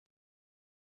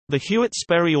The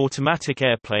Hewitt-Sperry Automatic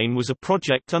Airplane was a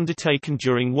project undertaken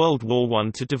during World War I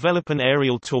to develop an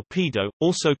aerial torpedo,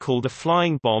 also called a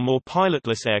flying bomb or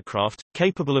pilotless aircraft,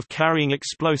 capable of carrying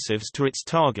explosives to its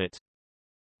target.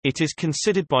 It is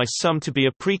considered by some to be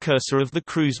a precursor of the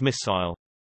cruise missile.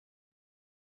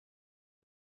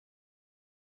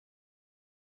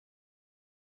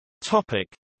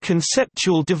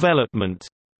 Conceptual development.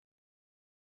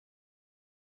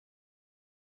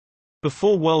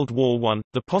 Before World War I,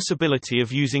 the possibility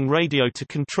of using radio to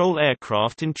control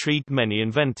aircraft intrigued many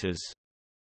inventors.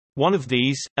 One of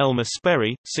these, Elmer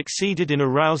Sperry, succeeded in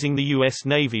arousing the U.S.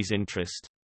 Navy's interest.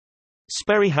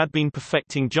 Sperry had been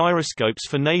perfecting gyroscopes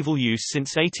for naval use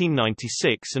since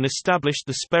 1896 and established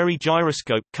the Sperry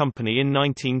Gyroscope Company in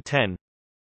 1910.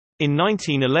 In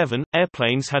 1911,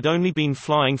 airplanes had only been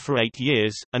flying for 8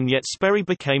 years, and yet Sperry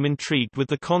became intrigued with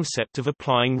the concept of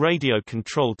applying radio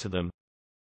control to them.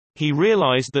 He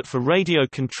realized that for radio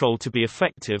control to be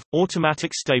effective,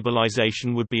 automatic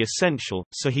stabilization would be essential,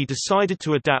 so he decided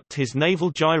to adapt his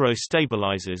naval gyro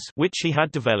stabilizers, which he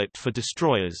had developed for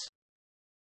destroyers.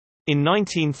 In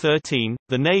 1913,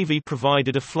 the Navy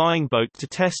provided a flying boat to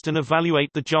test and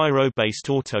evaluate the gyro-based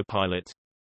autopilot.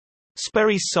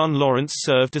 Sperry's son Lawrence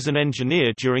served as an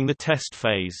engineer during the test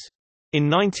phase. In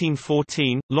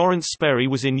 1914, Lawrence Sperry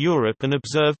was in Europe and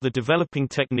observed the developing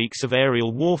techniques of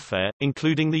aerial warfare,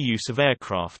 including the use of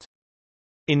aircraft.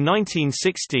 In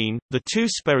 1916, the two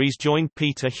Sperrys joined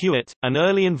Peter Hewitt, an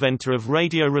early inventor of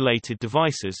radio-related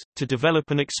devices, to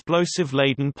develop an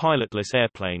explosive-laden pilotless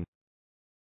airplane.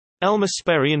 Elmer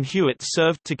Sperry and Hewitt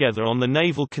served together on the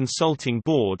Naval Consulting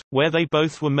Board, where they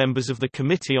both were members of the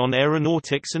Committee on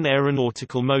Aeronautics and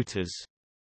Aeronautical Motors.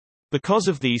 Because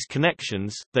of these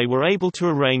connections, they were able to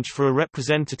arrange for a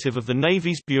representative of the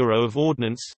Navy's Bureau of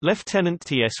Ordnance, Lieutenant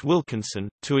T.S. Wilkinson,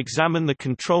 to examine the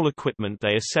control equipment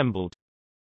they assembled.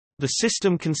 The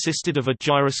system consisted of a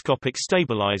gyroscopic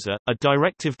stabilizer, a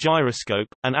directive gyroscope,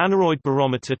 an aneroid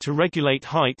barometer to regulate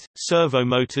height, servo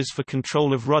motors for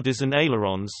control of rudders and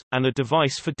ailerons, and a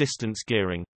device for distance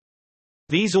gearing.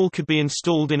 These all could be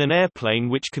installed in an airplane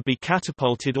which could be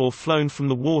catapulted or flown from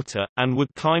the water, and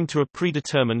would climb to a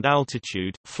predetermined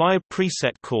altitude, fly a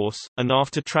preset course, and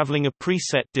after traveling a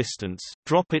preset distance,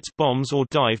 drop its bombs or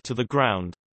dive to the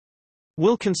ground.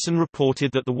 Wilkinson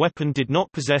reported that the weapon did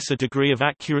not possess a degree of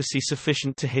accuracy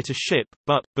sufficient to hit a ship,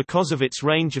 but, because of its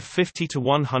range of 50 to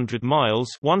 100 miles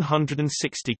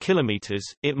 160 kilometers,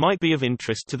 it might be of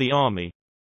interest to the Army.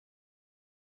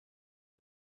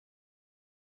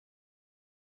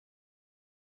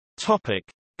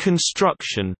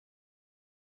 Construction.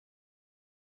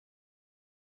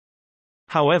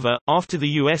 However, after the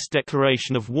U.S.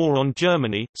 declaration of war on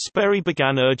Germany, Sperry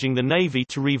began urging the Navy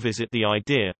to revisit the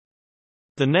idea.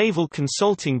 The Naval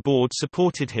Consulting Board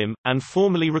supported him, and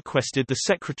formally requested the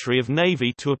Secretary of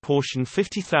Navy to apportion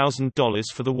 $50,000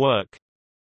 for the work.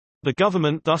 The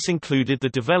government thus included the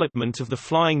development of the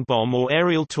flying bomb or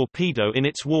aerial torpedo in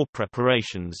its war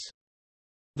preparations.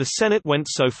 The Senate went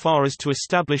so far as to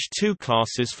establish two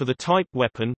classes for the type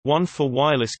weapon, one for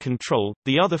wireless control,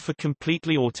 the other for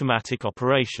completely automatic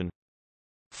operation.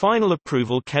 Final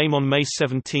approval came on May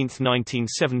 17,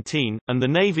 1917, and the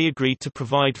Navy agreed to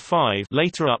provide 5,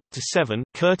 later up to 7,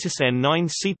 Curtiss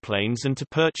N-9 seaplanes and to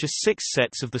purchase 6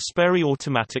 sets of the Sperry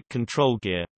automatic control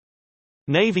gear.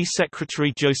 Navy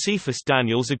Secretary Josephus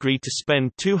Daniels agreed to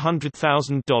spend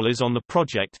 $200,000 on the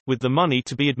project, with the money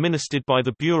to be administered by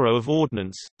the Bureau of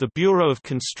Ordnance, the Bureau of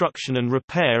Construction and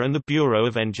Repair and the Bureau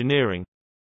of Engineering.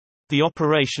 The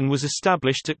operation was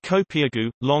established at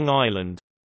Copiague, Long Island.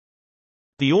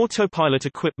 The autopilot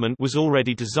equipment was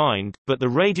already designed, but the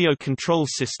radio control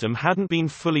system hadn't been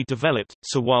fully developed,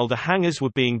 so while the hangars were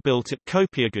being built at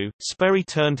Copiague, Sperry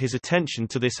turned his attention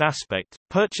to this aspect,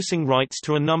 purchasing rights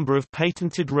to a number of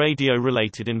patented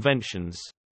radio-related inventions.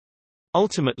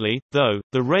 Ultimately, though,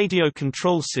 the radio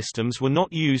control systems were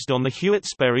not used on the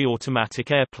Hewitt-Sperry Automatic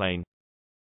Airplane.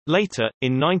 Later,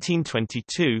 in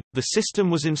 1922, the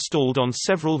system was installed on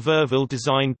several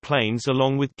Verville-designed planes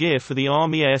along with gear for the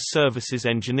Army Air Services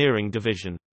Engineering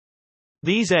Division.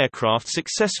 These aircraft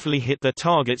successfully hit their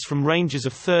targets from ranges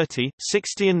of 30,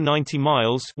 60 and 90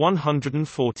 miles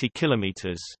 140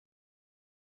 kilometers.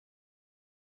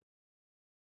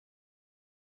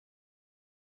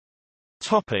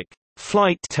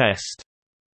 Flight test.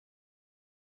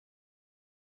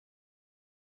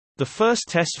 The first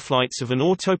test flights of an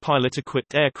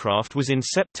autopilot-equipped aircraft was in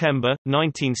September,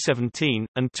 1917,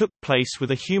 and took place with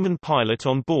a human pilot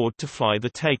on board to fly the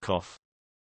takeoff.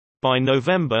 By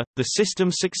November, the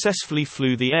system successfully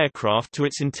flew the aircraft to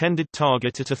its intended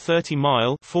target at a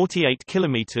 30-mile (48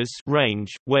 kilometers)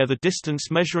 range, where the distance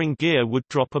measuring gear would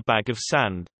drop a bag of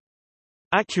sand.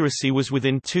 Accuracy was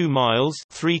within 2 miles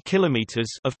 (3 kilometers)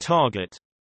 of target.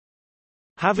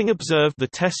 Having observed the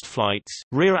test flights,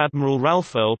 Rear Admiral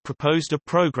Ralph Earl proposed a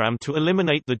program to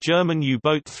eliminate the German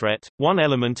U-boat threat, one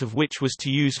element of which was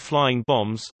to use flying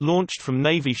bombs, launched from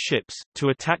Navy ships, to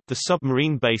attack the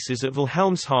submarine bases at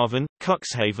Wilhelmshaven,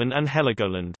 Cuxhaven and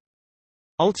Heligoland.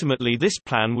 Ultimately this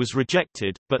plan was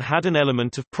rejected, but had an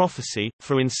element of prophecy,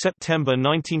 for in September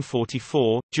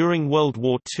 1944, during World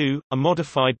War II, a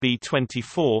modified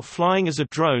B-24 flying as a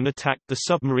drone attacked the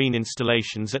submarine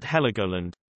installations at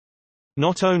Heligoland.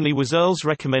 Not only was Earl's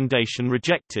recommendation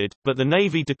rejected, but the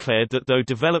Navy declared that though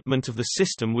development of the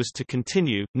system was to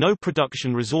continue, no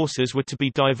production resources were to be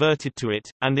diverted to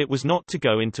it, and it was not to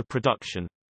go into production.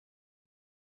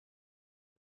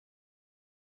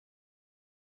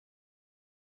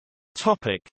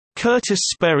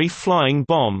 Curtiss-Sperry flying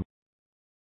bomb.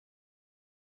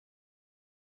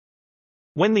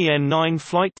 When the N-9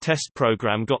 flight test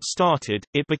program got started,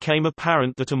 it became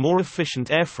apparent that a more efficient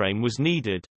airframe was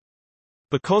needed.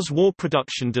 Because war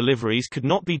production deliveries could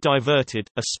not be diverted,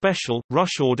 a special,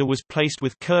 rush order was placed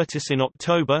with Curtiss in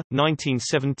October,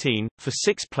 1917, for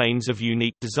 6 planes of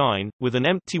unique design, with an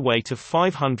empty weight of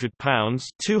 500 pounds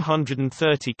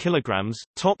 230 kilograms,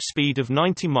 top speed of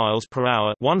 90 miles per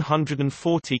hour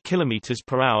 140 kilometers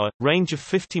per hour, range of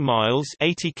 50 miles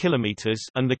 80 kilometers,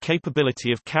 and the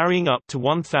capability of carrying up to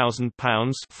 1,000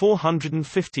 pounds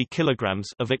 450 kilograms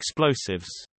of explosives.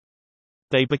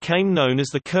 They became known as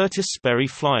the Curtiss-Sperry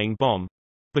flying bomb.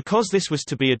 Because this was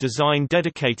to be a design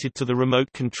dedicated to the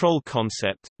remote control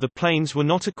concept, the planes were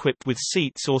not equipped with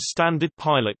seats or standard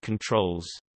pilot controls.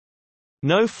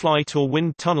 No flight or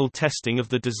wind tunnel testing of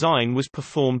the design was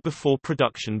performed before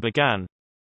production began.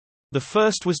 The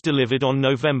first was delivered on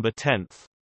November 10.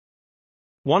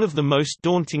 One of the most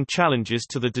daunting challenges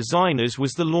to the designers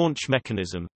was the launch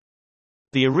mechanism.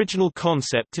 The original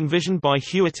concept envisioned by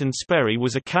Hewitt-Sperry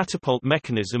was a catapult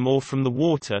mechanism or from the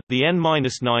water. The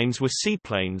N-9s were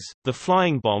seaplanes, the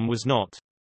flying bomb was not.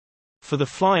 For the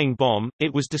flying bomb,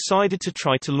 it was decided to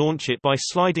try to launch it by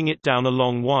sliding it down a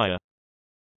long wire.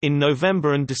 In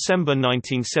November and December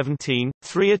 1917,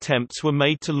 3 attempts were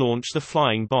made to launch the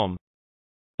flying bomb.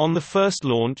 On the first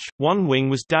launch, one wing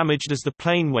was damaged as the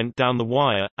plane went down the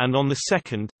wire, and on the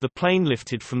second, the plane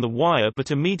lifted from the wire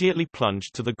but immediately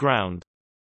plunged to the ground.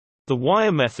 The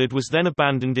wire method was then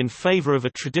abandoned in favor of a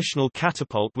traditional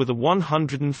catapult with a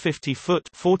 150-foot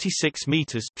 (46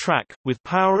 meters) track, with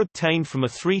power obtained from a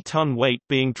 3-ton weight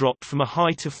being dropped from a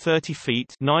height of 30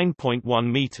 feet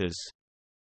 (9.1 meters).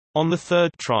 On the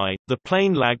third try, the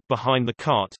plane lagged behind the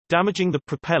cart, damaging the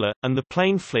propeller, and the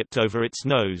plane flipped over its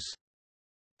nose.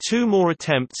 2 more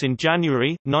attempts in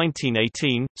January,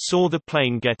 1918, saw the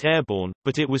plane get airborne,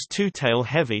 but it was too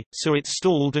tail-heavy, so it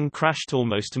stalled and crashed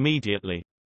almost immediately.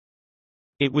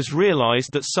 It was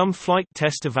realized that some flight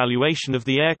test evaluation of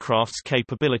the aircraft's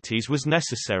capabilities was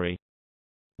necessary.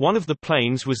 One of the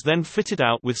planes was then fitted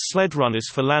out with sled runners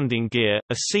for landing gear,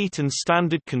 a seat and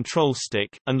standard control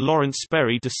stick, and Lawrence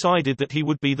Sperry decided that he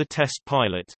would be the test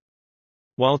pilot.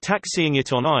 While taxiing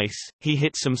it on ice, he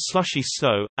hit some slushy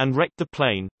snow, and wrecked the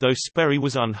plane, though Sperry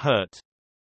was unhurt.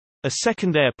 A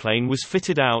second airplane was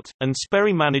fitted out, and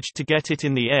Sperry managed to get it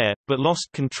in the air, but lost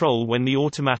control when the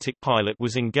automatic pilot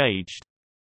was engaged.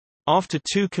 After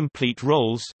 2 complete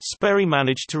rolls, Sperry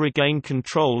managed to regain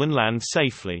control and land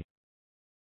safely.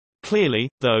 Clearly,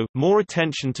 though, more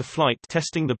attention to flight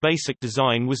testing the basic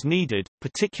design was needed,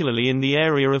 particularly in the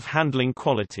area of handling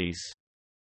qualities.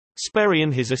 Sperry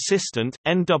and his assistant,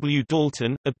 N. W.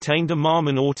 Dalton, obtained a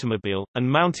Marmon automobile,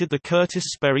 and mounted the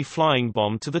Curtiss-Sperry flying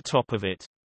bomb to the top of it.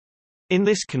 In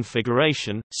this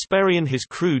configuration, Sperry and his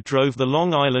crew drove the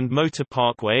Long Island Motor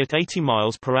Parkway at 80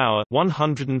 miles per hour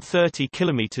 (130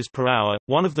 kilometers per hour),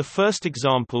 one of the first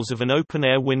examples of an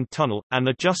open-air wind tunnel, and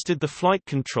adjusted the flight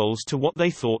controls to what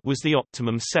they thought was the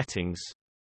optimum settings.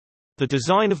 The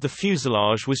design of the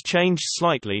fuselage was changed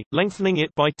slightly, lengthening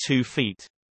it by 2 feet.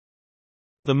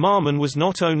 The Marmon was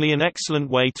not only an excellent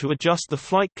way to adjust the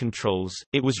flight controls,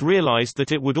 it was realized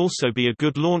that it would also be a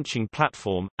good launching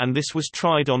platform, and this was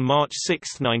tried on March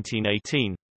 6,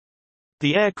 1918.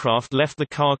 The aircraft left the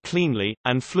car cleanly,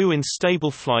 and flew in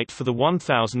stable flight for the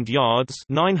 1,000 yards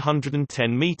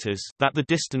 (910 meters) that the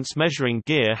distance measuring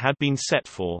gear had been set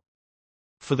for.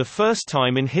 For the first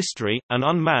time in history, an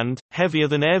unmanned,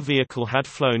 heavier-than-air vehicle had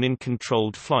flown in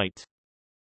controlled flight.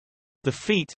 The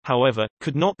feat, however,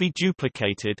 could not be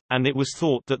duplicated, and it was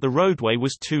thought that the roadway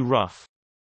was too rough.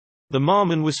 The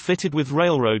Marmon was fitted with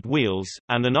railroad wheels,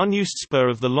 and an unused spur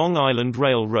of the Long Island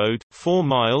Railroad, 4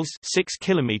 miles 6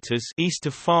 kilometers east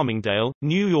of Farmingdale,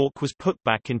 New York, was put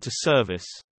back into service.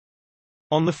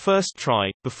 On the first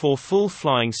try, before full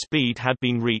flying speed had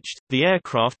been reached, the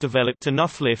aircraft developed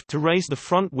enough lift to raise the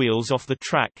front wheels off the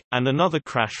track, and another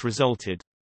crash resulted.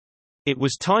 It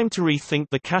was time to rethink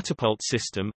the catapult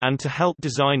system, and to help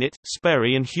design it,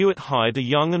 Sperry and Hewitt hired a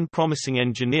young and promising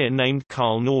engineer named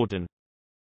Carl Norden.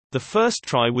 The first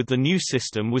try with the new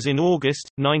system was in August,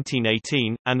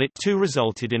 1918, and it too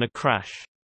resulted in a crash.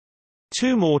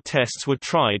 2 more tests were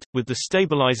tried, with the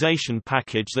stabilization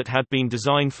package that had been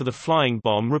designed for the flying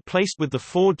bomb replaced with the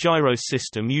 4-gyro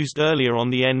system used earlier on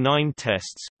the N9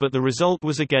 tests, but the result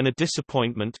was again a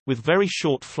disappointment, with very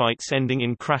short flights ending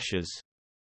in crashes.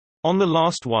 On the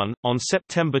last one, on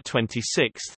September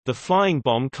 26, the flying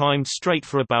bomb climbed straight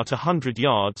for about 100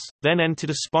 yards, then entered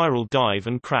a spiral dive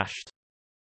and crashed.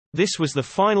 This was the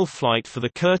final flight for the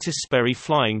Curtiss-Sperry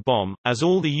flying bomb, as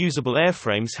all the usable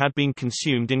airframes had been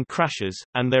consumed in crashes,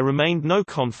 and there remained no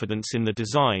confidence in the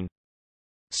design.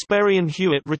 Sperry and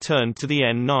Hewitt returned to the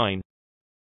N9.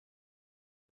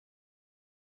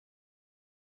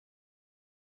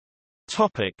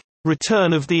 Topic: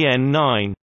 Return of the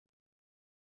N9.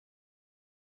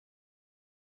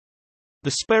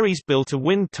 The Sperrys built a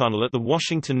wind tunnel at the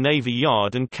Washington Navy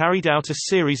Yard and carried out a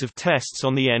series of tests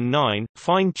on the N9,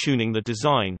 fine-tuning the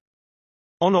design.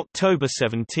 On October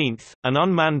 17, an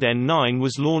unmanned N9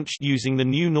 was launched using the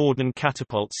new Norden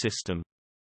catapult system.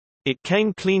 It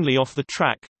came cleanly off the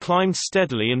track, climbed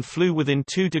steadily and flew within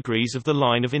 2 degrees of the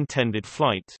line of intended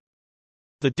flight.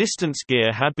 The distance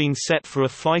gear had been set for a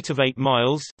flight of 8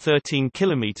 miles 13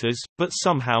 kilometers, but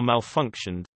somehow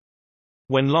malfunctioned.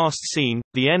 When last seen,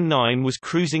 the N9 was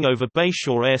cruising over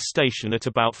Bayshore Air Station at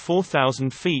about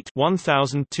 4,000 feet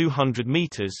 1,200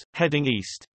 meters, heading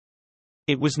east.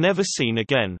 It was never seen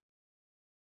again.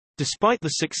 Despite the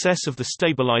success of the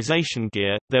stabilization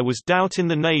gear, there was doubt in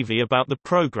the Navy about the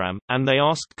program, and they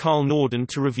asked Carl Norden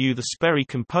to review the Sperry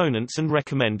components and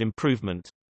recommend improvement.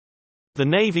 The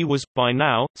Navy was, by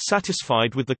now,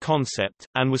 satisfied with the concept,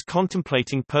 and was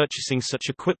contemplating purchasing such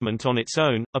equipment on its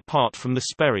own, apart from the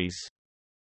Sperrys.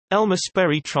 Elmer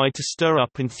Sperry tried to stir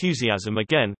up enthusiasm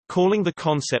again, calling the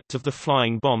concept of the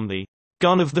flying bomb the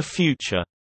gun of the future.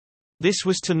 This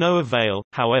was to no avail,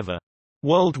 however.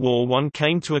 World War I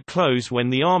came to a close when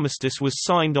the armistice was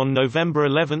signed on November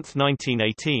 11,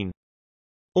 1918.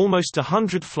 Almost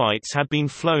 100 flights had been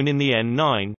flown in the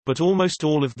N9, but almost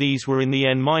all of these were in the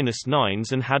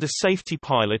N-9s and had a safety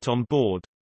pilot on board.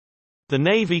 The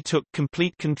Navy took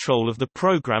complete control of the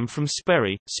program from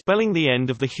Sperry, spelling the end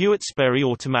of the Hewitt-Sperry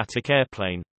Automatic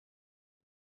Airplane.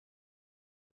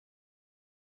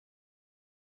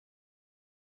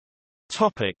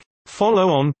 Topic: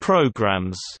 Follow-on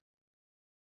programs.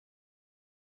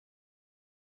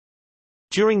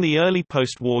 During the early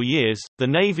post-war years, the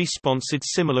Navy sponsored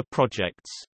similar projects.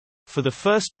 For the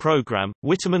first program,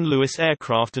 Whitterman-Lewis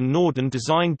aircraft and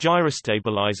Norden-designed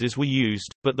gyrostabilizers were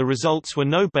used, but the results were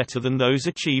no better than those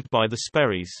achieved by the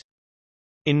Sperrys.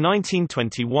 In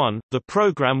 1921, the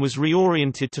program was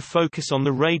reoriented to focus on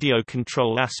the radio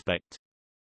control aspect.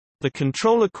 The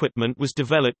control equipment was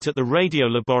developed at the Radio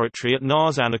Laboratory at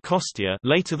NAS Anacostia,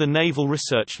 later the Naval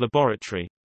Research Laboratory.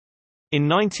 In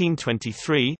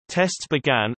 1923, tests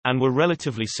began, and were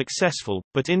relatively successful,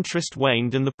 but interest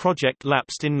waned and the project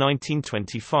lapsed in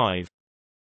 1925.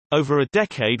 Over a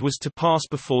decade was to pass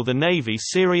before the Navy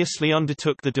seriously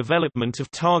undertook the development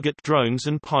of target drones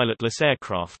and pilotless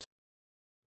aircraft.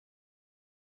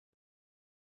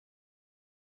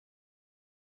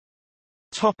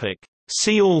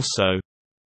 See also: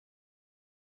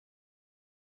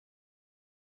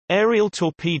 Aerial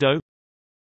torpedo,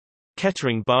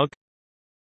 Kettering bug,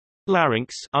 Larynx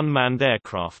unmanned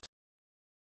aircraft.